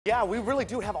Yeah, we really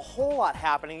do have a whole lot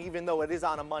happening, even though it is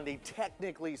on a Monday,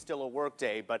 technically still a work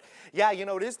day. But yeah,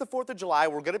 it is the 4th of July.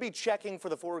 We're going to be checking for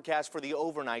the forecast for the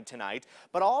overnight tonight,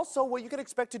 but also what you can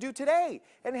expect to do today.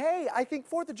 And hey, I think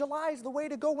 4th of July is the way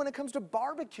to go when it comes to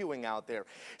barbecuing out there.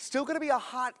 Still going to be a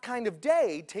hot kind of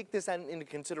day. Take this into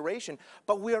consideration,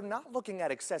 but we are not looking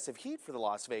at excessive heat for the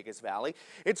Las Vegas Valley.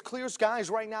 It's clear skies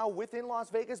right now within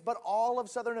Las Vegas, but all of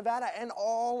southern Nevada and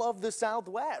all of the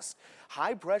Southwest.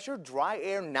 High pressure, dry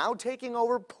air now taking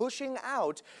over, pushing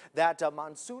out that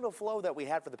monsoonal flow that we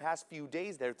had for the past few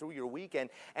days there through your weekend.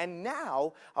 And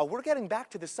now we're getting back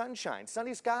to the sunshine,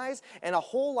 sunny skies, and a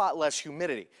whole lot less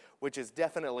humidity, which is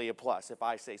definitely a plus if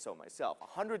I say so myself.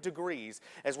 100 degrees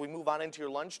as we move on into your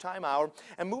lunchtime hour.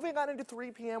 And moving on into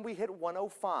 3 p.m., we hit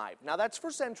 105. Now that's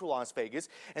for central Las Vegas,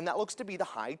 and that looks to be the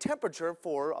high temperature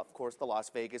for, of course, the Las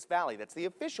Vegas Valley. That's the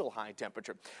official high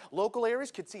temperature. Local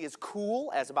areas could see as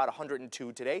cool as about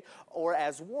 102 today, or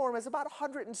as warm as about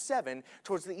 107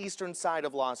 towards the eastern side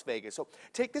of Las Vegas. So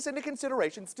take this into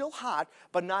consideration. Still hot,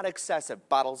 but not excessive.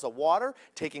 Bottles of water,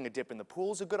 taking a dip in the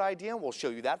pool is a good idea. We'll show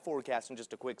you that forecast in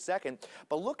just a quick second.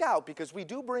 But look out, because we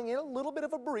do bring in a little bit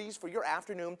of a breeze for your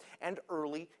afternoon and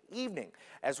early evening.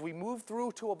 As we move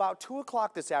through to about 2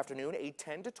 o'clock this afternoon, a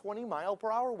 10 to 20 mile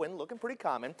per hour wind looking pretty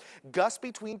common. Gusts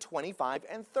between 25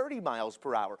 and 30 miles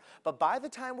per hour. But by the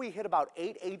time we hit about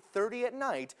 8:30 at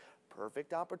night,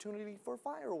 perfect opportunity for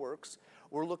fireworks.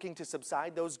 We're looking to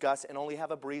subside those gusts and only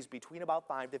have a breeze between about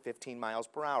 5 to 15 miles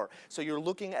per hour. So you're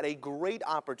looking at a great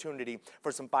opportunity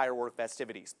for some firework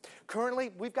festivities.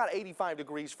 Currently, we've got 85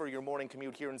 degrees for your morning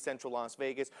commute here in central Las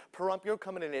Vegas. Pahrump, you're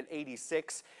coming in at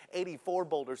 86, 84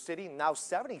 Boulder City, now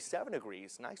 77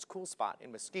 degrees. Nice cool spot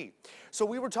in Mesquite. So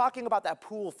we were talking about that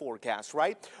pool forecast,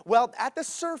 right? Well, at the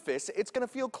surface, it's going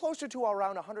to feel closer to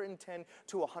around 110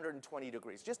 to 120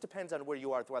 degrees. Just depends on where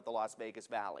you are throughout the Las Vegas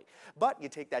Valley. But you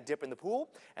take that dip in the pool,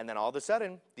 and then all of a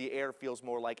sudden, the air feels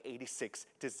more like 86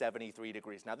 to 73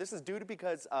 degrees. Now, this is due to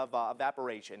because of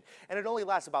evaporation, and it only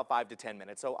lasts about 5 to 10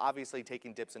 minutes. So obviously,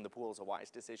 taking dips in the pool is a wise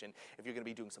decision if you're going to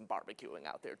be doing some barbecuing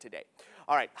out there today.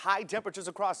 All right, high temperatures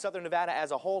across southern Nevada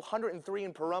as a whole. 103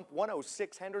 in Pahrump,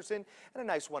 106 Henderson, and a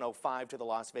nice 105 to the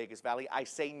Las Vegas Valley. I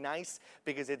say nice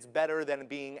because it's better than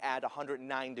being at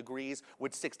 109 degrees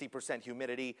with 60%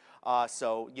 humidity.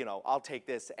 So, I'll take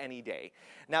this any day.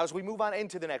 Now, as we move on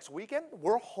into the next weekend,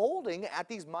 we're holding at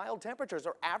these mild temperatures.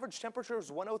 Our average temperature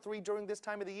is 103 during this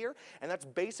time of the year, and that's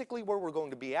basically where we're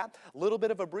going to be at. A little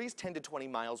bit of a breeze, 10 to 20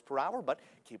 miles per hour, but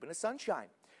keeping the sunshine.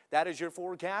 That is your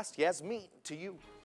forecast. Yes, me to you.